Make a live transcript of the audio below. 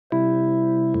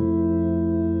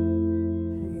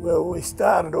Well, we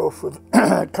started off with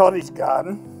a cottage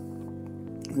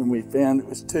garden, and we found it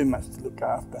was too much to look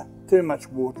after, too much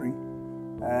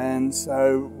watering, and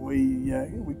so we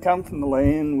come from the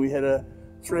land. We had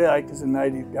 3 acres of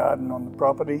native garden on the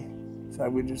property, so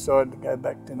we decided to go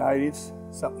back to natives,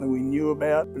 something we knew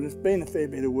about. But it's been a fair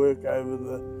bit of work over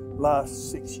the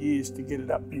last 6 years to get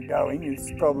it up and going. It's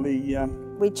probably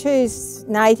we choose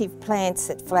native plants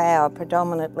that flower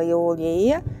predominantly all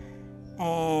year,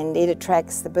 and it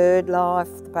attracts the bird life,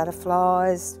 the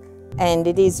butterflies, and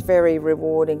it is very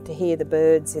rewarding to hear the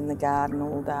birds in the garden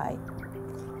all day.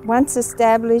 Once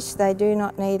established, they do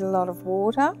not need a lot of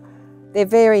water. They're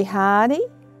very hardy,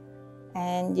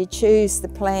 and you choose the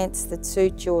plants that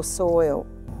suit your soil.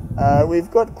 We've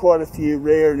got quite a few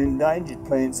rare and endangered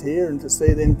plants here, and to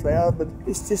see them flower, but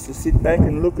it's just to sit back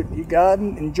and look at your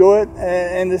garden, enjoy it,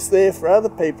 and it's there for other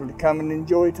people to come and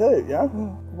enjoy too, yeah?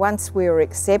 Once we were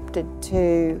accepted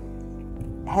to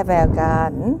have our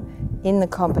garden in the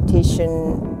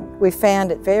competition, we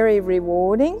found it very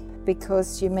rewarding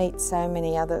because you meet so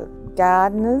many other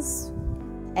gardeners,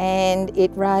 and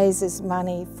it raises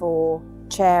money for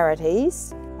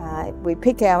charities. We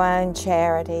pick our own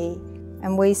charity,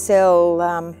 and we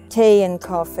sell tea and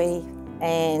coffee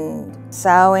and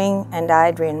sewing, and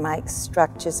Adrian makes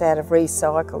structures out of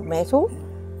recycled metal,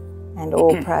 and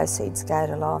all proceeds go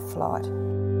to Life Flight.